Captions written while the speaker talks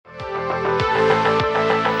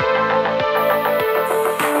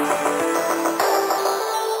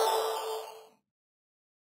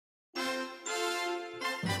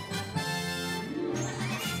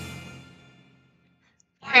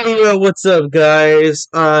what's up, guys?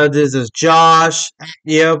 This is Josh.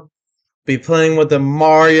 Yep, be playing with the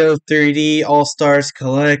Mario 3D All Stars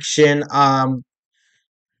collection. I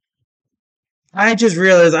just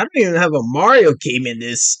realized I don't even have a Mario game in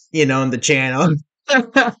this, in the channel.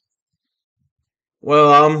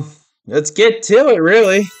 well, let's get to it,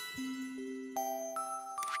 really.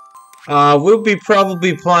 We'll be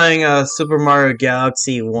probably playing Super Mario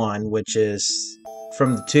Galaxy 1, which is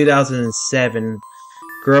from the 2007.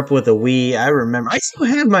 Grew up with a Wii. I remember. I still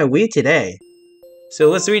have my Wii today.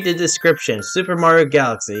 So let's read the description. Super Mario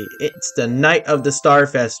Galaxy. It's the night of the Star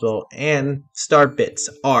Festival, and star bits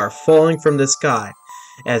are falling from the sky.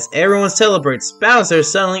 As everyone celebrates, Bowser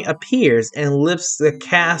suddenly appears and lifts the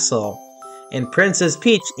castle and Princess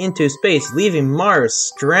Peach into space, leaving Mario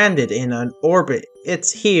stranded in an orbit.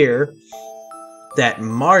 It's here that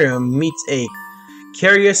Mario meets a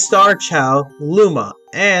curious star child, Luma,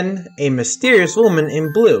 and a mysterious woman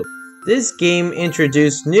in blue. This game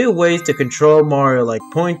introduced new ways to control Mario, like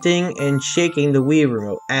pointing and shaking the Wii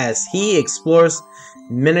remote, as he explores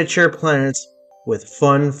miniature planets with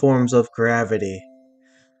fun forms of gravity.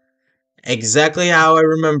 Exactly how I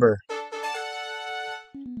remember.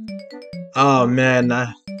 Oh man,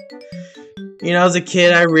 as a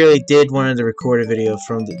kid, I really did want to record a video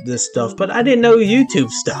from this stuff, but I didn't know YouTube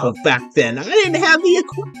stuff back then. I didn't have the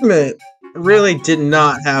equipment. Really did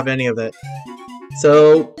not have any of it.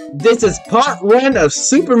 So, this is part 1 of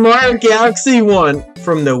Super Mario Galaxy 1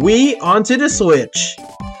 from the Wii onto the Switch.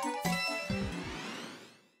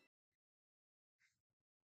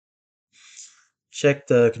 Check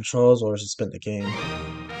the controls or suspend the game.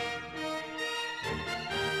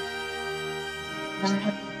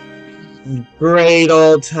 Great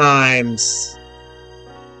old times.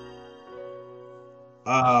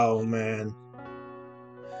 Oh man.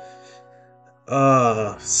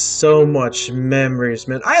 So much memories,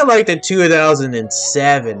 man. I liked it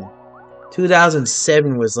 2007.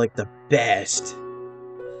 2007 was like the best.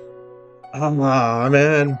 Oh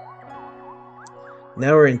man.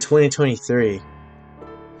 Now we're in 2023.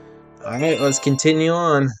 Alright, let's continue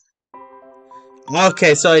on.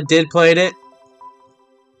 Okay, so I did play it.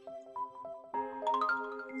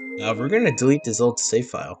 We're gonna delete this old save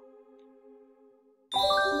file.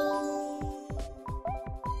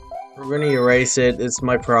 We're gonna erase it. It's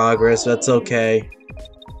my progress. That's okay.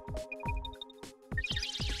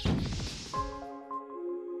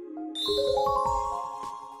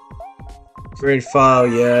 Create file,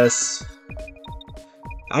 yes.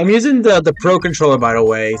 I'm using the Pro Controller, by the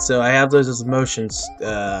way, so I have those motions,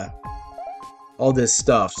 all this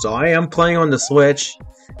stuff. So I am playing on the Switch.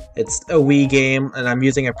 It's a Wii game, and I'm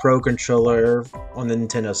using a Pro Controller on the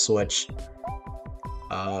Nintendo Switch.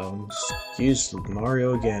 Excuse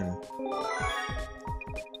Mario again.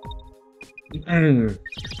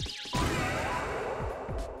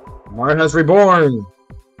 Mario has reborn!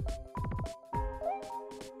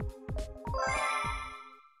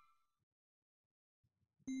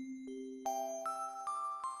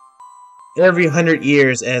 Every 100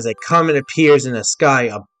 years, as a comet appears in the sky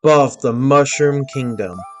above the Mushroom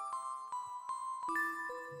Kingdom.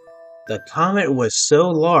 The comet was so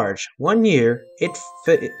large, one year it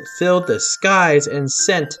filled the skies and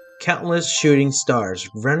sent countless shooting stars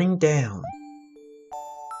running down.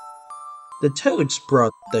 The Toads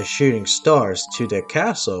brought the shooting stars to the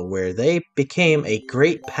castle, where they became a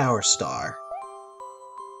great power star.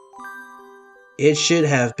 It should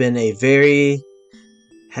have been a very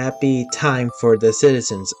happy time for the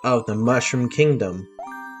citizens of the Mushroom Kingdom.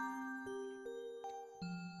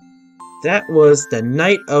 That was the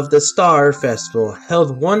night of the Star Festival,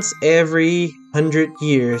 held once every 100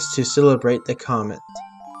 years to celebrate the comet.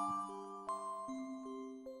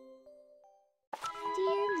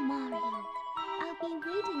 Dear Mario, I'll be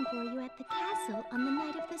waiting for you at the castle on the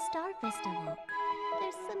night of the Star Festival.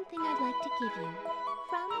 There's something I'd like to give you.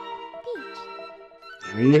 From Peach.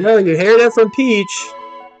 There you go, you hear that from Peach.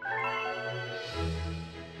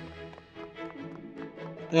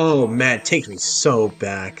 Oh man, it takes me so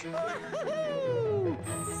back.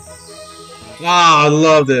 Ah, I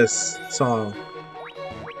love this song.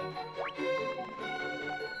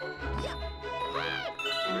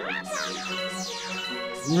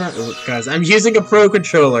 Guys, I'm using a Pro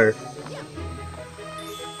Controller.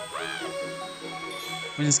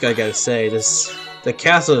 I just gotta say, the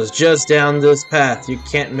castle is just down this path. You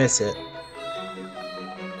can't miss it.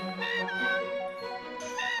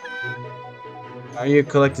 Are you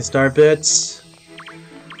collecting star bits?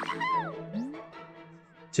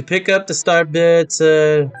 To pick up the star bits,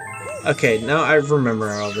 okay, now I remember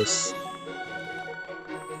all this.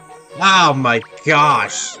 Oh my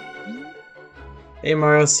gosh! Hey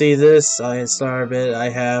Mario, see this? I starve it. I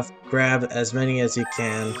have. Grab as many as you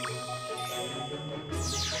can.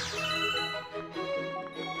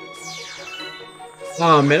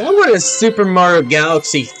 Oh man, I want a Super Mario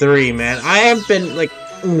Galaxy 3, man. I have been like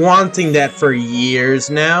wanting that for years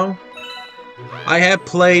now. I have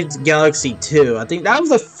played Galaxy 2. I think that was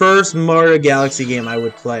the first Mario Galaxy game I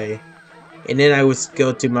would play. And then I would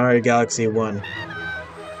go to Mario Galaxy 1.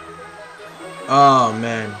 Oh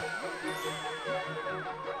man.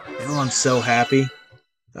 Oh, I'm so happy.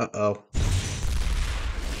 Uh-oh.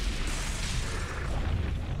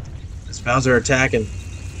 This Bowser attacking.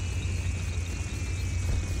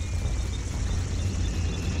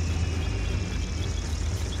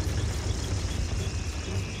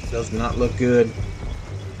 Does not look good.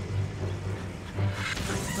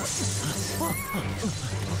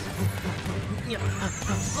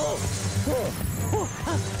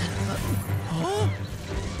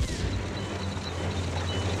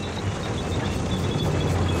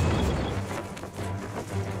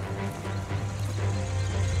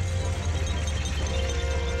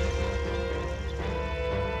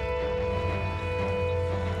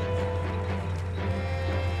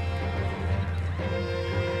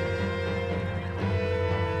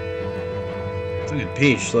 Look at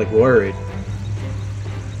Peach, like worried.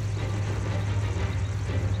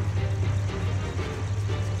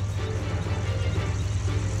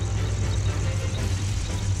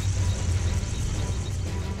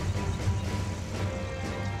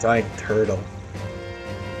 Giant turtle.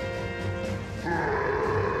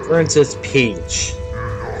 Princess Peach,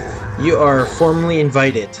 you are formally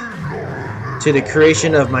invited to the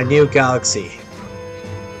creation of my new galaxy.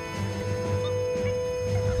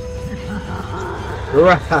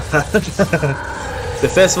 The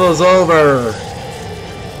festival is over.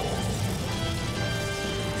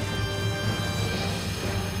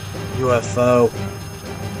 UFO.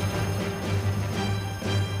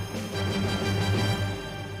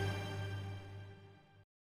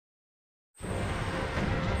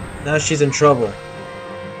 Now she's in trouble.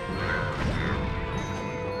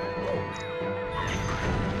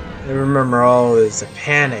 I remember all is a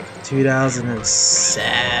panic.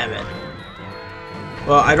 2007.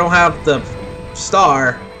 Well, I don't have the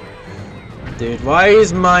star. Dude, why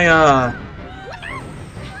is my,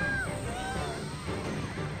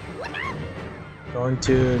 going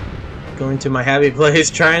to my happy place,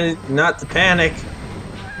 trying not to panic.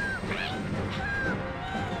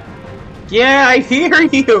 Yeah, I hear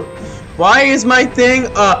you! Why is my thing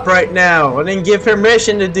up right now? I didn't give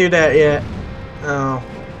permission to do that yet. Oh.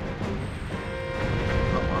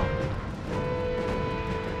 Oh well.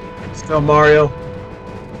 Let's go, Mario.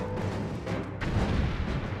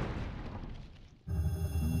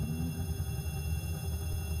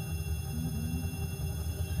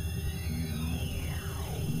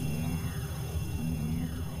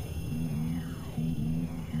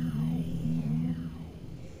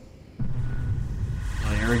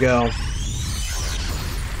 Oh, here we go.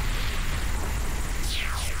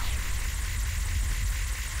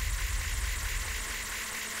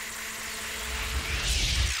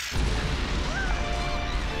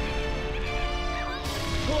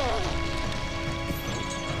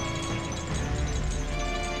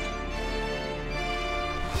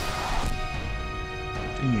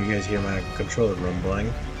 You guys hear my controller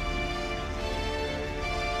rumbling.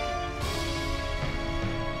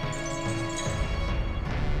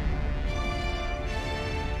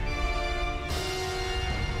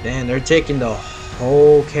 Man, they're taking the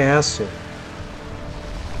whole castle.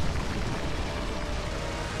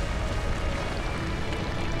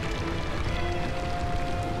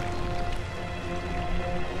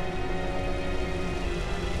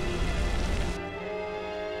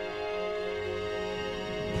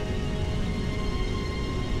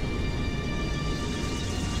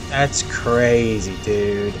 That's crazy,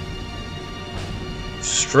 dude.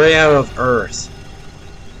 Straight out of Earth.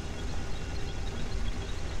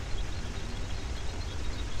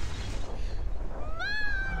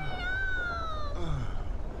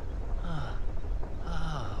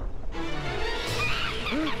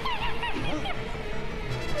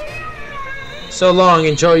 So long,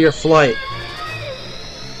 enjoy your flight.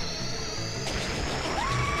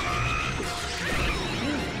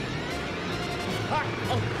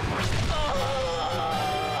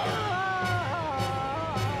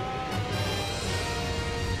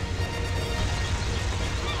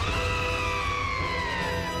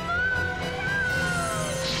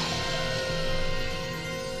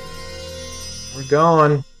 We're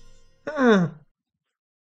going. Huh.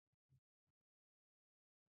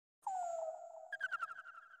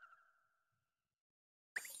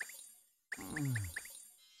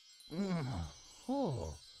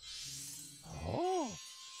 Oh. Oh.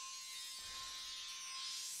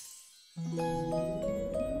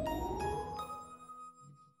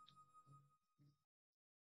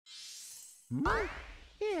 Hmm?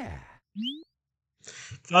 Yeah.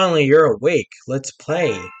 Finally, you're awake. Let's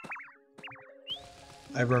play.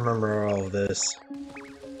 I remember all of this.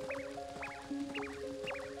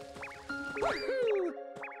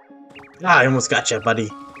 Ah, I almost got you,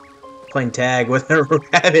 buddy. Playing tag with a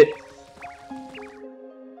rabbit.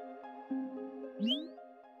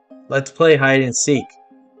 Let's play hide and seek.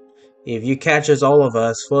 If you catch us, all of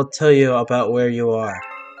us, we'll tell you about where you are.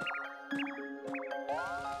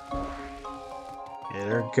 Okay,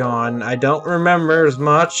 they're gone. I don't remember as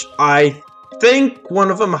much. I think one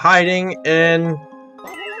of them hiding in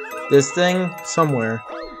this thing somewhere.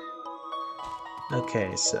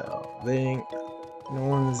 Okay, so no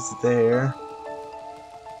one's there.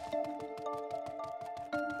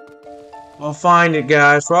 We'll find it,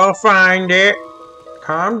 guys. We'll find it.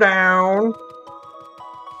 Calm down.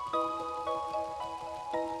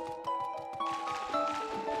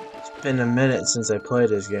 It's been a minute since I played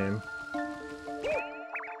this game.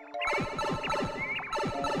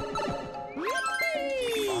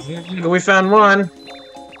 We found one.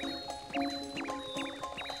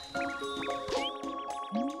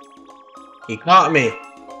 He caught me.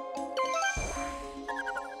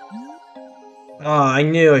 Oh, I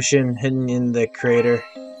knew I shouldn't have hidden in the crater.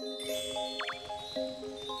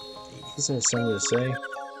 He's got something to say.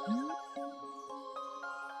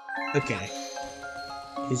 Okay.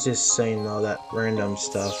 He's just saying all that random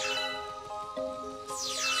stuff.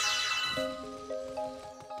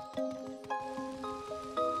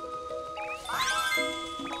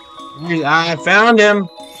 I found him!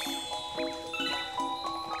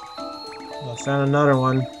 I found another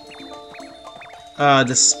one.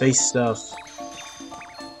 The space stuff.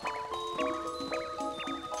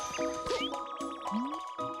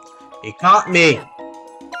 He caught me!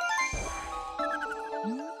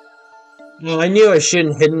 No, I knew I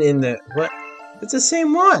shouldn't have hidden in the... What? It's the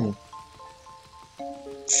same one!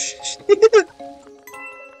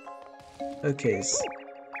 Okay.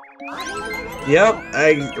 Yep,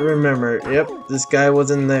 I remember. Yep, this guy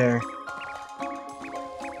wasn't there.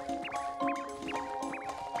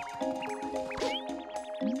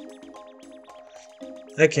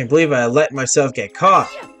 I can't believe I let myself get caught.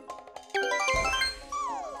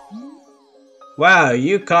 Wow,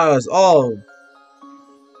 you caught us all.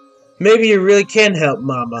 Maybe you really can help,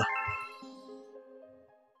 Mama.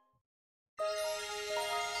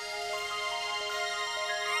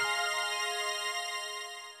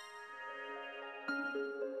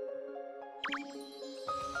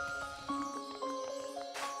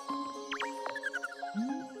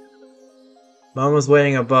 Mama's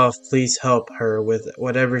waiting above. Please help her with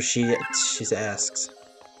whatever she asks.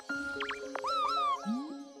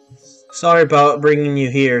 Sorry about bringing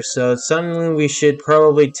you here, so suddenly we should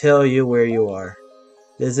probably tell you where you are.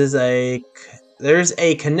 There's a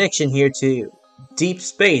connection here to deep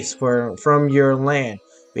space from your land.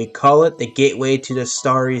 We call it the gateway to the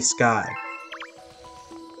starry sky.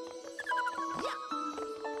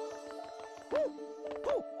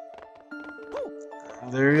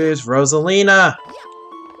 There it is, Rosalina!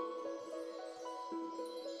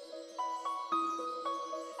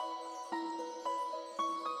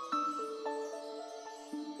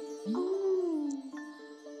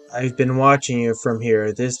 I've been watching you from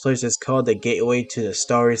here. This place is called the Gateway to the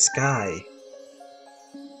Starry Sky.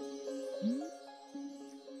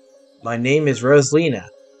 My name is Rosalina.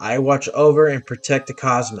 I watch over and protect the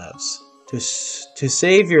cosmos. To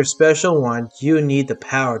save your special one, you need the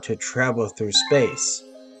power to travel through space.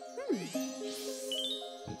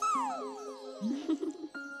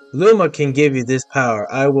 Luma can give you this power.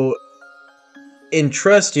 I will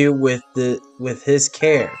entrust you with his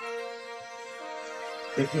care.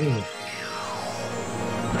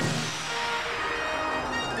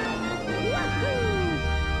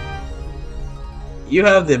 You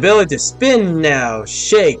have the ability to spin now.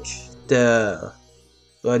 Shake the...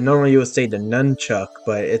 Well, normally you would say the nunchuck,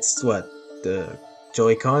 but it's what? The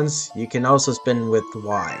Joy-Cons? You can also spin with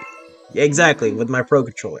Y. Exactly, with my Pro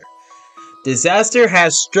Controller. Disaster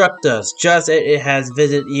has struck us, just as it has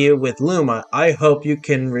visited you with Luma. I hope you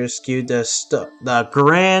can rescue the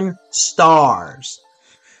grand stars.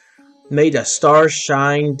 May the stars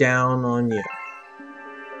shine down on you.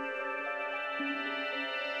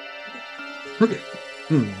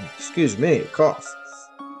 Excuse me, cough.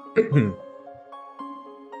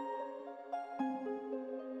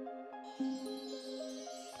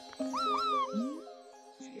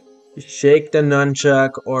 Shake the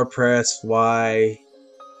nunchuck or press Y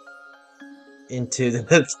into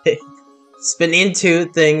the spin into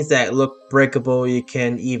things that look breakable. You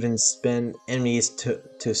can even spin enemies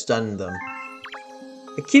to stun them.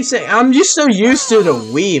 It keeps saying, I'm just so used to the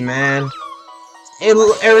Wii, man.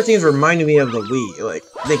 Everything's reminding me of the Wii. Like,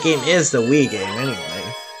 the game is the Wii game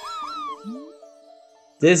anyway.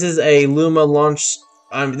 This is a Luma launch.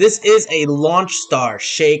 This is a launch star.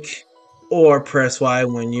 Shake or press Y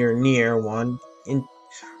when you're near one.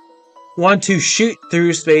 Want to shoot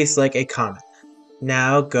through space like a comet.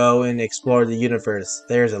 Now go and explore the universe.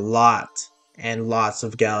 There's a lot and lots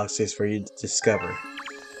of galaxies for you to discover.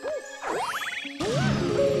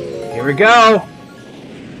 Here we go!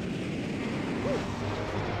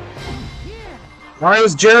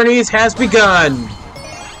 Mario's journeys has begun!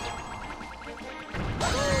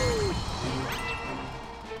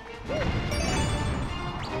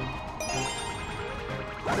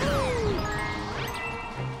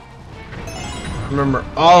 Remember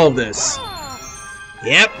all of this.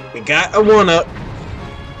 Yep, we got a 1-up.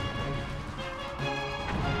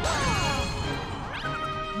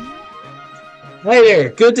 Hey there,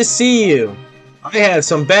 good to see you. I have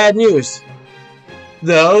some bad news.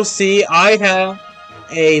 Though, see, I have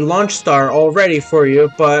a launch star all ready for you,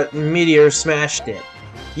 but Meteor smashed it.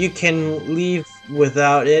 You can leave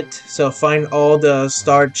without it, so find all the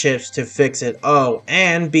star chips to fix it. Oh,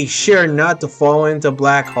 and be sure not to fall into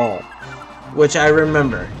black hole. Which I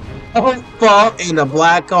remember. Don't fall into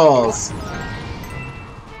black holes.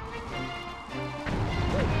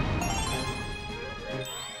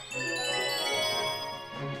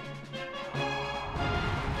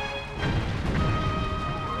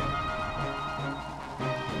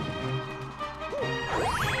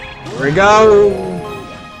 Here we go!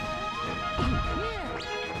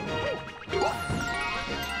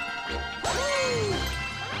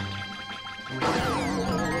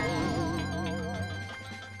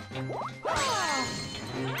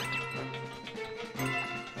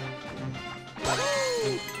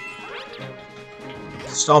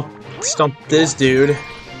 Stomp this dude.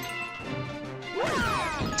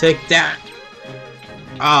 Take that.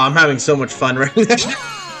 Oh, I'm having so much fun right now.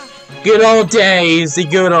 Good old days, the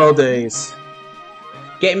good old days.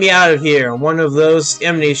 Get me out of here. One of those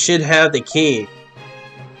enemies should have the key.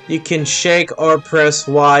 You can shake or press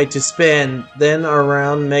Y to spin, then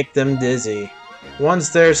around make them dizzy. Once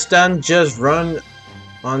they're stunned, just run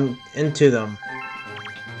on into them.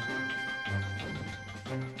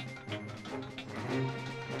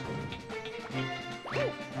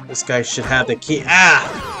 This guy should have the key.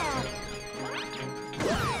 Ah!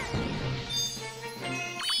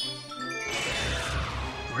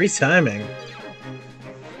 Great timing.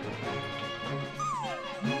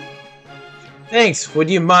 Thanks. Would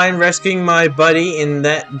you mind rescuing my buddy in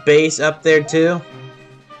that base up there too?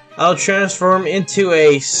 I'll transform into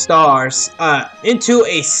a into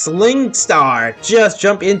a sling star. Just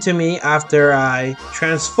jump into me after I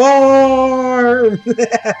transform.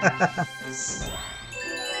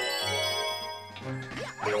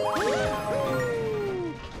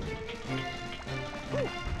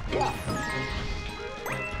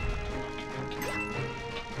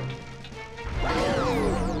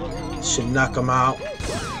 Should knock him out.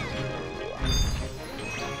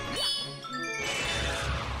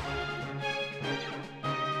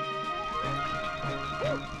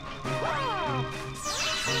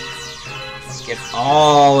 Let's get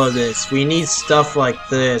all of this. We need stuff like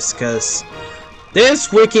this, because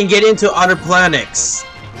this we can get into other planets.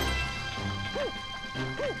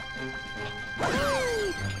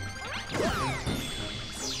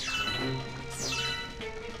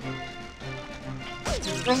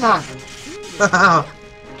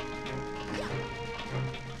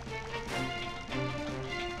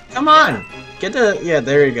 Come on! Get the... Yeah,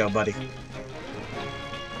 there you go, buddy.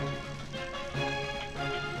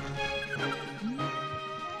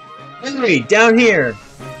 Henry, down here!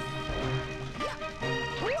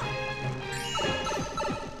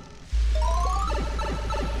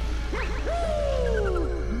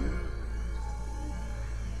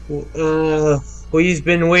 We've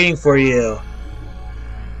been waiting for you.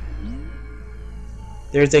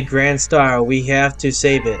 There's a grand star. We have to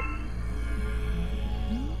save it.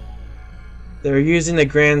 They're using the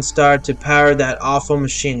grand star to power that awful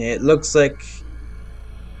machine. It looks like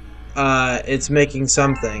it's making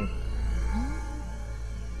something.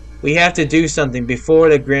 We have to do something before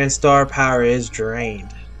the grand star power is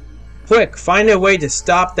drained. Quick, find a way to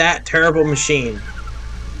stop that terrible machine.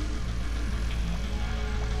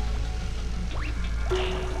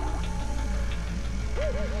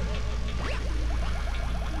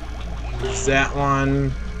 That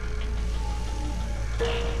one.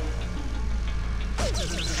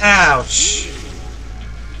 Ouch!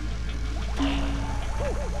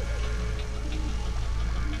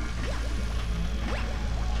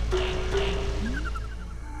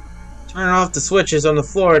 Turn off the switches on the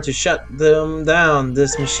floor to shut them down,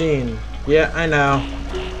 this machine. Yeah, I know.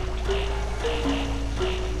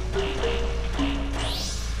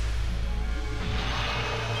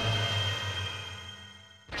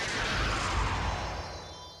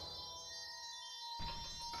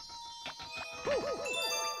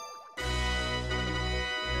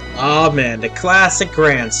 Oh man, the classic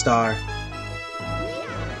Grand Star.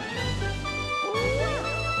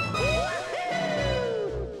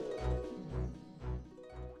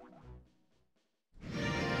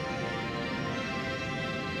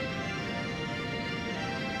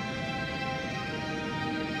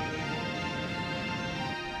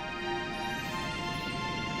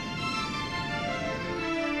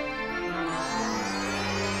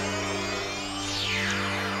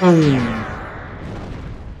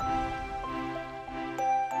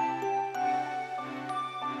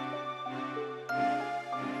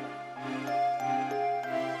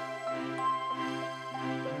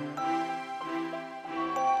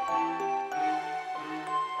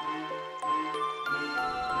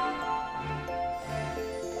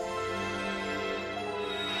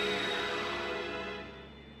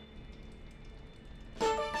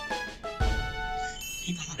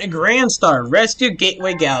 A Grand Star, rescue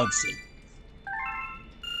Gateway Galaxy.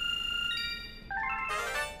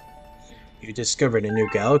 You discovered a new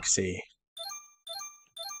galaxy.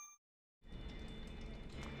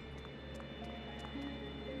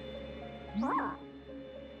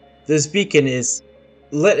 This beacon is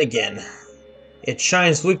lit again. It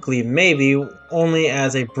shines weakly, maybe only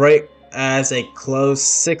as a bright as a class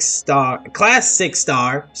 6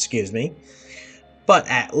 star, excuse me. But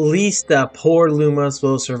at least the poor Lumas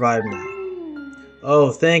will survive now.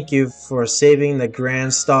 Oh, thank you for saving the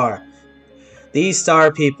Grand Star. These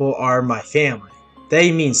star people are my family.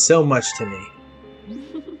 They mean so much to me.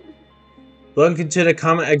 Welcome to the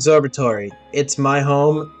Comet Observatory. It's my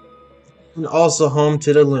home and also home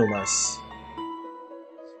to the Lumas.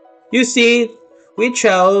 You see, we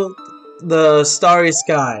travel the starry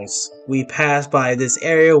skies. We pass by this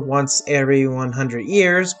area once every 100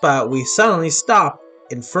 years, but we suddenly stop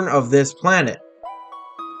in front of this planet.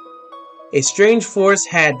 A strange force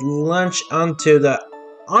had launched onto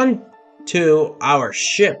our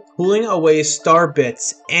ship, pulling away star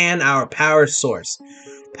bits and our power source,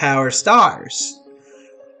 power stars.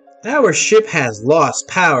 Our ship has lost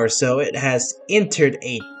power, so it has entered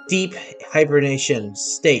a deep hibernation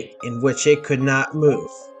state in which it could not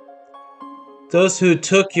move. Those who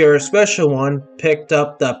took your special one picked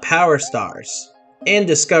up the power stars and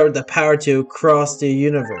discovered the power to cross the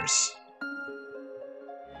universe.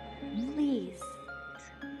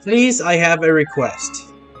 Please, I have a request.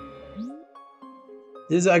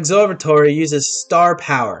 This observatory uses star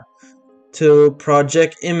power to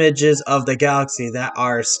project images of the galaxy that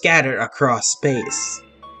are scattered across space.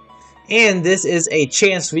 And this is a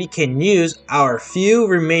chance we can use our few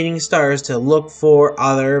remaining stars to look for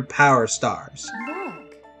other power stars.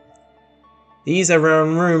 Look. These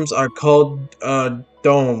around rooms are called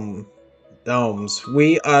domes.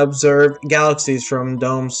 We observe galaxies from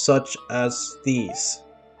domes such as these.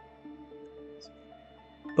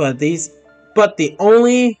 But the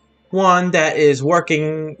only one that is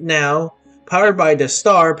working now, powered by the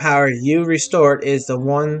star power you restored, is the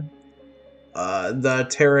one the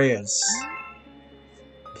Terraeus.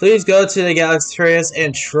 Please go to the Galaxy Terraeus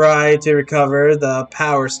and try to recover the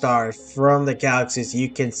power star from the galaxies you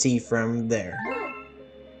can see from there.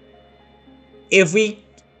 If we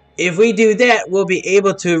do that, we'll be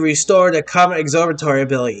able to restore the Comet Observatory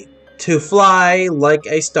ability to fly like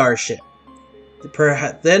a starship.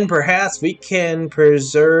 Then perhaps we can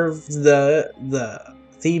preserve the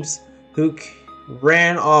thieves who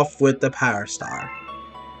ran off with the power star.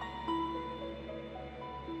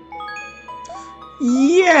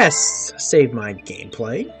 Yes! Save my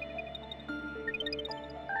gameplay.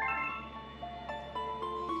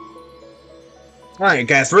 Alright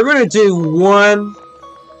guys, we're gonna do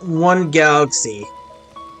one galaxy.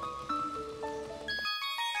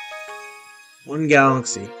 One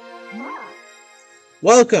galaxy.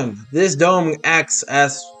 Welcome! This dome acts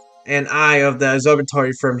as an eye of the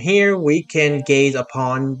observatory. From here, we can gaze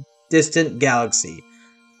upon distant galaxy.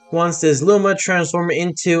 Once this Luma transforms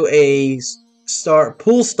into a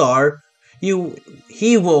pool star,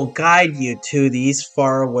 he will guide you to these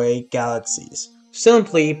faraway galaxies.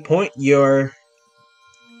 Simply point your,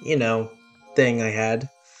 thing I had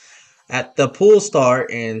at the pool star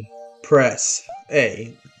and press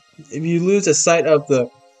A. If you lose a sight of the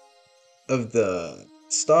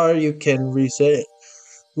star, you can reset it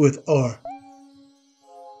with R.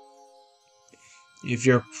 If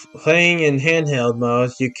you're playing in handheld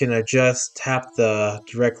mode, you can just tap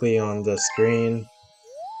directly on the screen.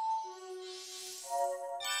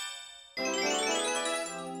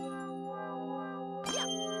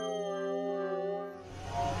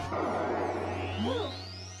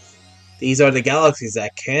 These are the galaxies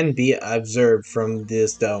that can be observed from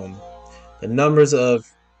this dome. The numbers of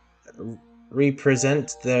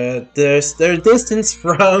represent their distance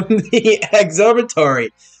from the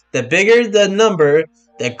observatory. The bigger the number,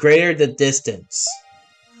 the greater the distance.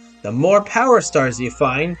 The more power stars you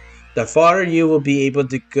find, the farther you will be able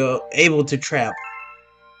to travel.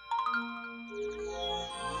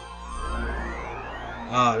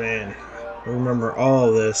 Oh man, I remember all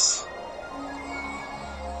of this.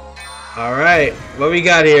 Alright, what we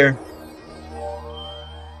got here?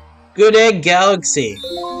 Good Egg Galaxy.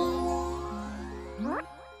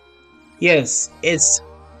 Yes, it's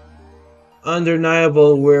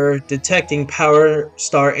undeniable we're detecting power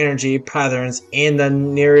star energy patterns in the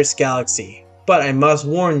nearest galaxy. But I must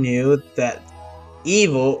warn you that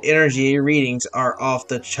evil energy readings are off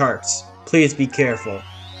the charts. Please be careful.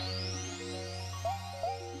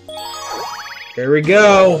 Here we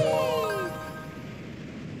go!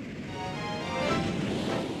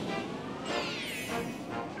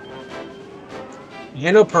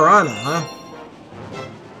 Nano Piranha, huh?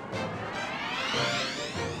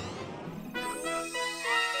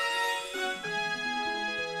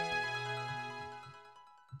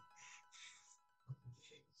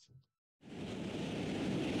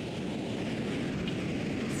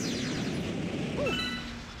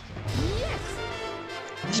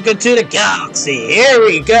 Let's go to the galaxy. Here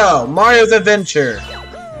we go. Mario's Adventure.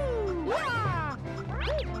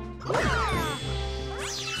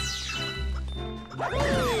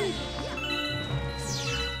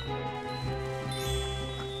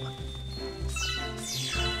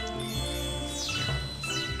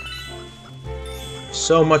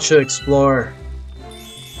 So much to explore.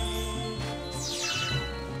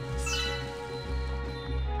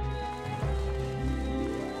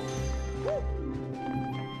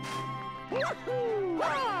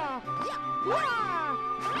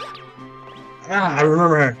 Ah, I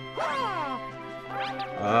remember her.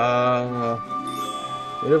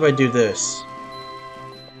 What if I do this?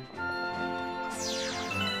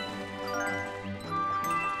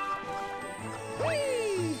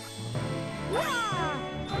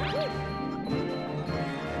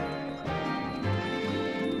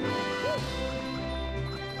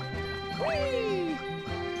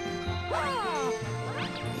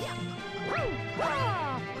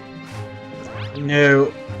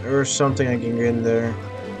 No, there's something I can get in there.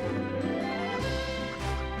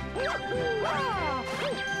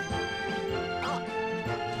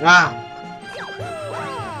 Ah!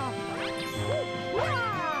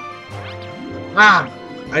 Ah!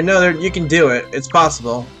 I know that you can do it. It's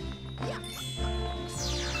possible.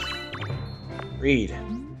 Read.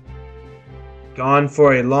 Gone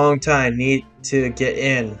for a long time. Need to get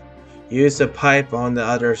in. Use the pipe on the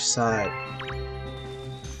other side.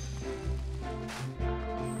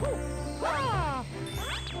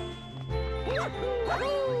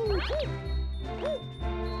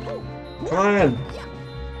 Come on!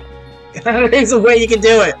 There's a way you can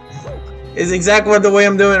do it! It's exactly the way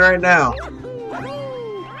I'm doing it right now.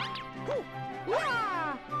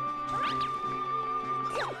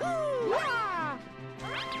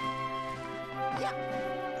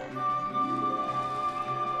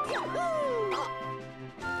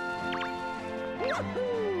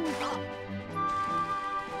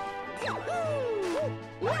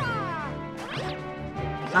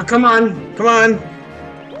 Oh, come on! Come on!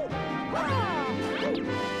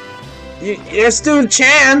 There's still a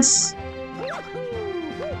chance!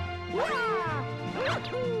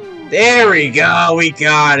 There we go! We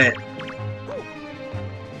got it!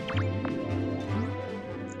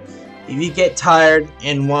 If you get tired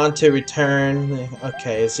and want to return...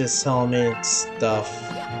 Okay, it's just telling me stuff.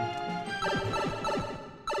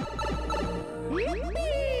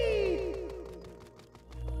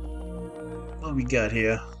 What we got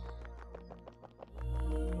here?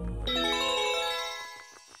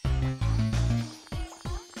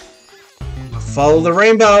 Follow the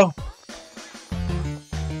rainbow!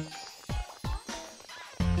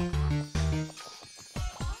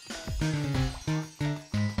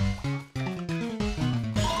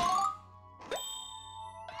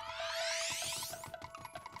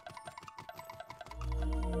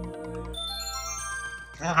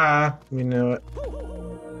 Ah, we knew it.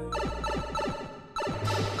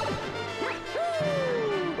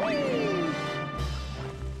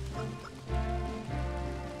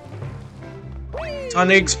 Time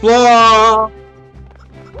to explore!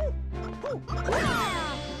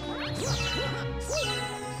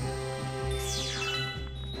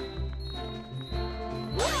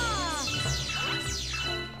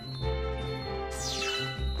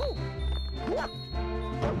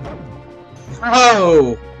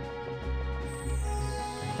 Oh!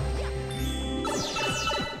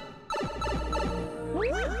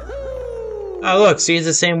 Oh look, see, it's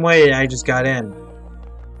the same way I just got in.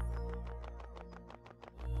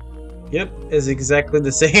 Yep, it's exactly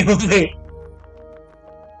the same way.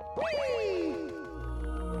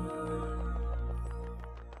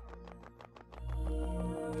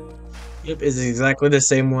 Yep, it's exactly the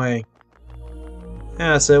same way.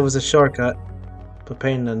 Yeah, so it was a shortcut. But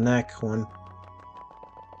pain in the neck one.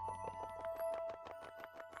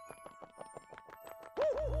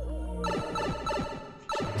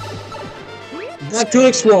 Back to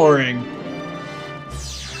exploring.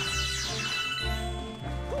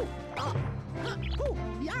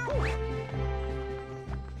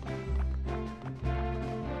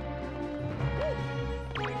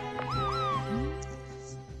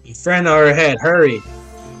 Your friend are ahead, hurry.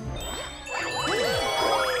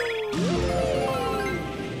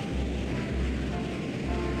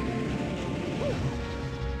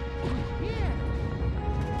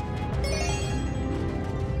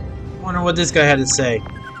 Wonder what this guy had to say.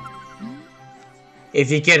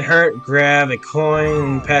 If you get hurt, grab a coin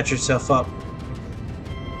and patch yourself up.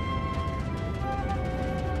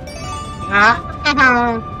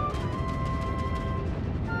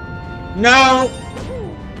 No!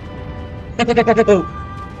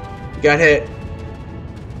 Got hit.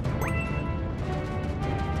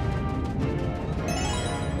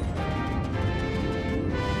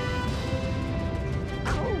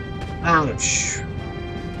 Ouch.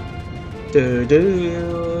 Do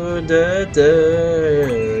do do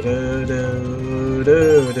do do do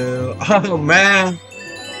do do. Oh man,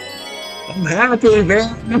 I'm happy,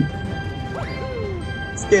 man.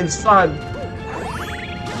 This game's fun.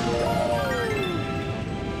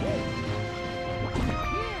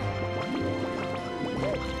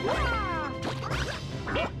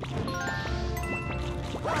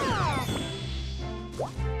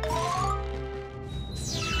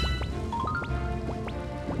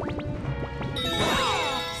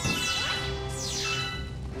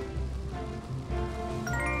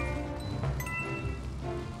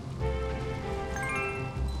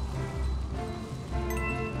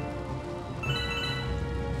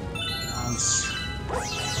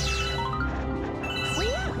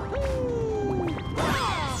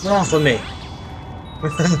 Get off of me.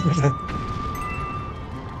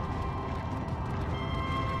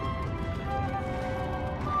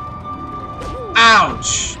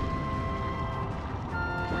 Ouch.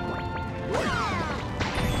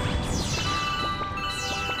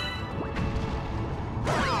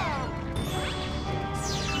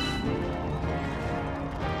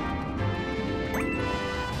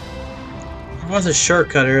 It was a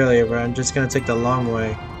shortcut earlier, but I'm just gonna take the long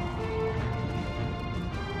way.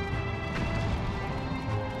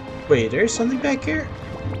 Wait, there's something back here?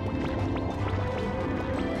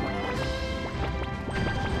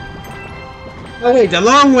 Oh wait, the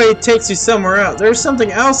long way takes you somewhere else. There's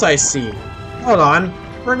something else I see. Hold on,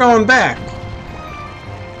 we're going back.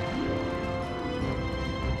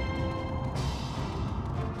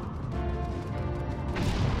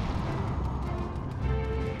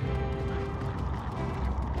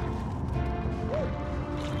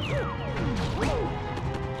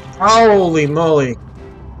 Holy moly.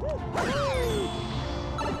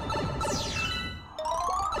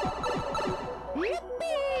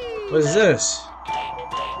 What is this?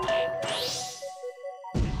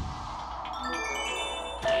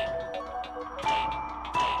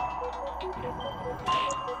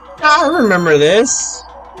 I remember this.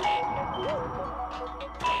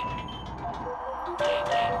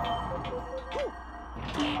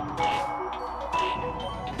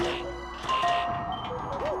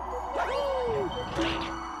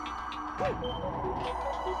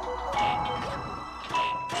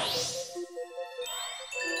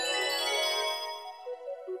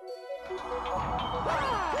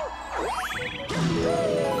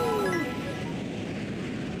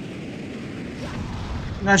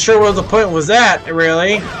 Not sure what the point was at,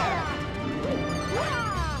 really.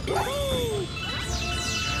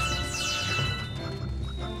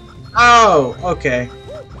 Oh, okay.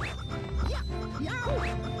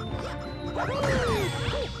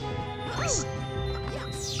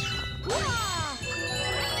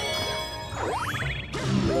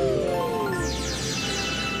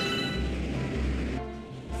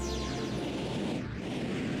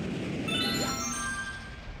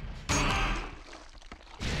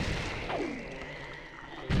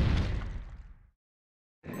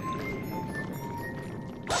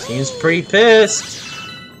 Seems pretty pissed.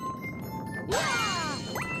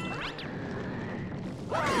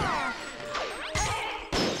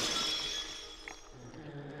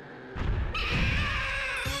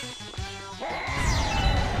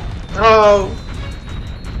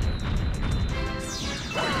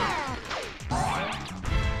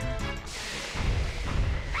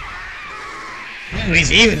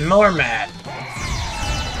 He's even more mad.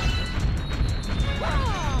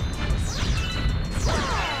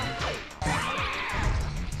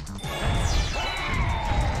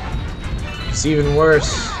 It's even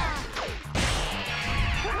worse.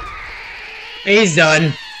 He's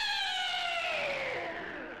done.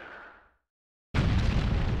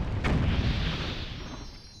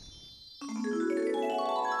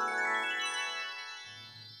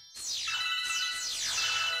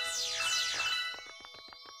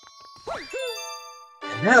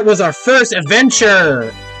 And that was our first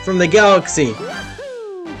adventure from the galaxy.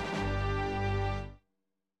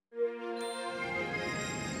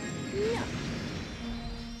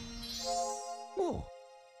 Oh,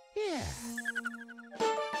 yeah.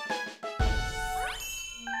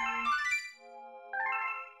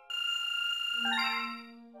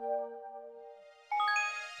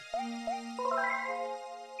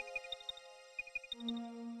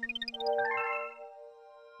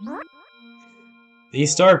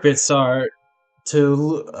 These star bits are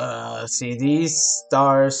to see, these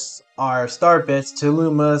stars are star bits to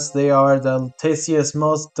Lumas. They are the tastiest,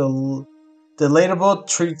 most delightable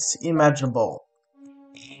treats imaginable.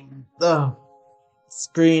 Aim the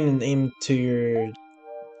screen and aim to your.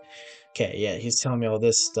 Okay, yeah, he's telling me all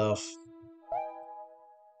this stuff.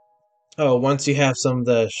 Oh, once you have some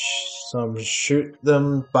shoot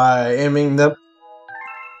them by aiming them.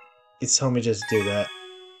 He's telling me just do that.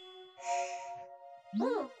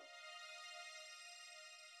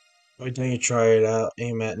 Why don't you try it out?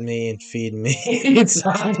 Aim at me and feed me. It's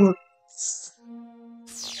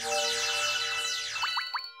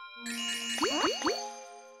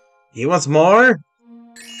He wants more?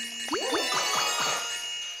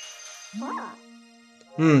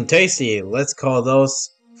 Tasty. Let's call those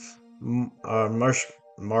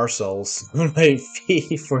marshals my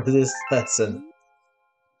fee for this lesson.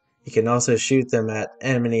 You can also shoot them at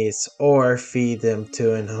enemies or feed them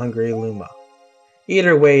to an hungry Luma.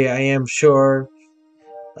 Either way, I am sure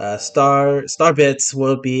Star Bits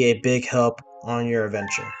will be a big help on your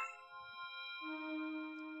adventure.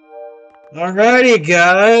 Alrighty,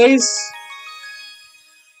 guys.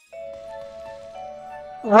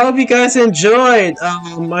 I hope you guys enjoyed.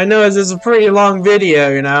 I know this is a pretty long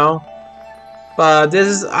video, you know, but this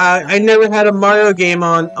is I never had a Mario game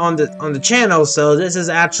on the channel, so this is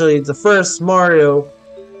actually the first Mario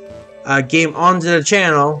game onto the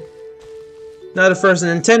channel. Not the first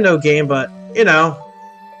Nintendo game, but you know.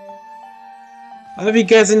 I hope you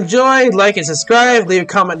guys enjoyed. Like and subscribe. Leave a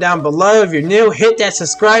comment down below if you're new. Hit that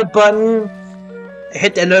subscribe button.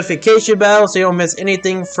 Hit that notification bell so you don't miss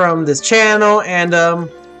anything from this channel. And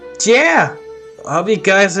yeah, I hope you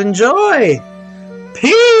guys enjoy.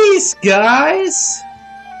 Peace, guys.